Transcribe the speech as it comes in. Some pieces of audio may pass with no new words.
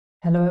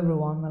Hello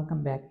everyone,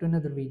 welcome back to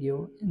another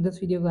video. In this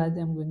video guys,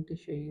 I'm going to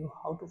show you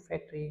how to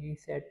factory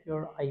reset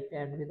your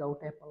iPad without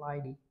Apple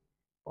ID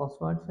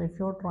password. So if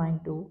you're trying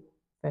to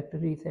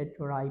factory reset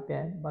your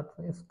iPad but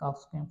it's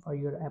asking for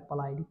your Apple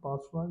ID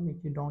password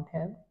which you don't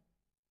have.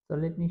 So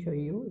let me show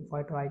you. If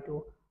I try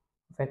to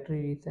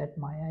factory reset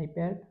my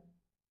iPad,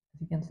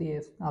 as you can see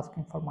it's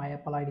asking for my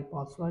Apple ID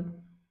password.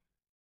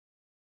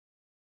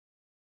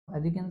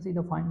 As you can see,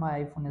 the Find My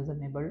iPhone is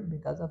enabled.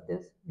 Because of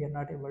this we are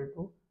not able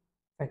to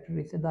factory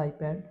reset the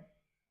iPad.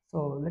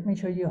 So let me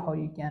show you how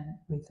you can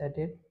reset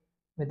it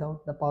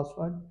without the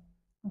password.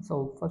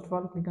 So first of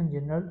all, click on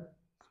General,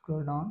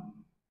 scroll down,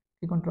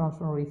 click on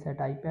Transfer and Reset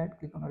iPad,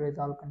 click on Erase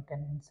All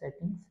Content and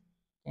Settings,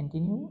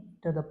 continue,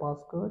 enter the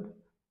passcode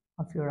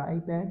of your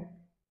iPad,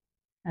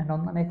 and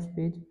on the next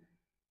page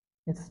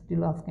it's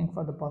still asking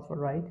for the password,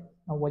 right?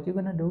 Now what you're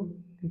gonna do,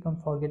 click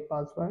on Forget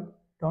Password.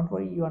 Don't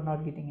worry, you are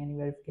not getting any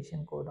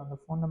verification code on the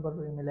phone number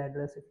or email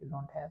address if you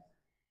don't have.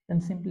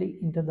 Then simply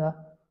enter the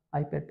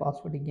iPad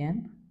password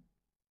again.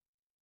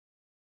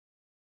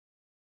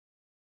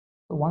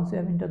 So once you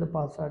have entered the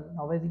password,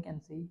 now as you can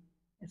see,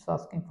 it's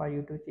asking for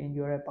you to change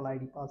your Apple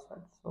ID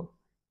password. So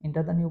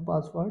enter the new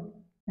password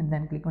and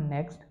then click on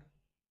next.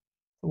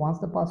 So once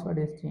the password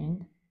is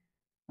changed,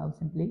 now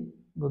simply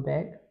go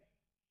back,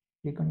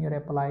 click on your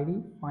Apple ID,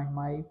 find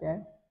my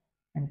iPad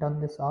and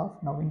turn this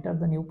off. Now enter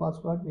the new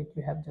password which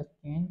you have just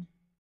changed.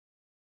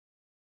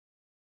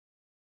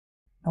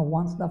 Now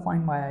once the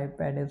Find My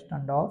iPad is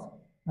turned off,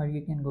 now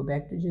you can go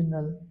back to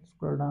General,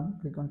 scroll down,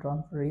 click on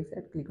Transfer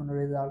Reset, click on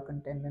Erase All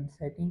Content and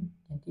Setting,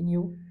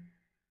 continue,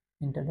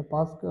 enter the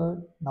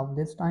passcode. Now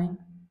this time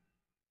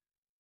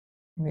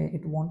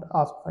it won't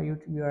ask for you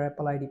to your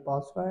Apple ID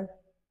password.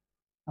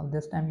 Now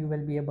this time you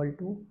will be able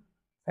to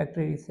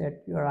factory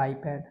reset your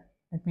iPad.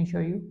 Let me show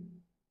you.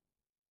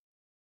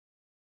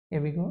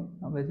 Here we go.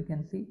 Now as you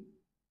can see,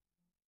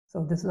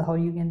 so this is how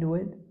you can do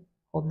it.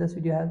 Hope this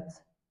video helps.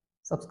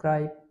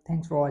 Subscribe.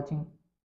 Thanks for watching.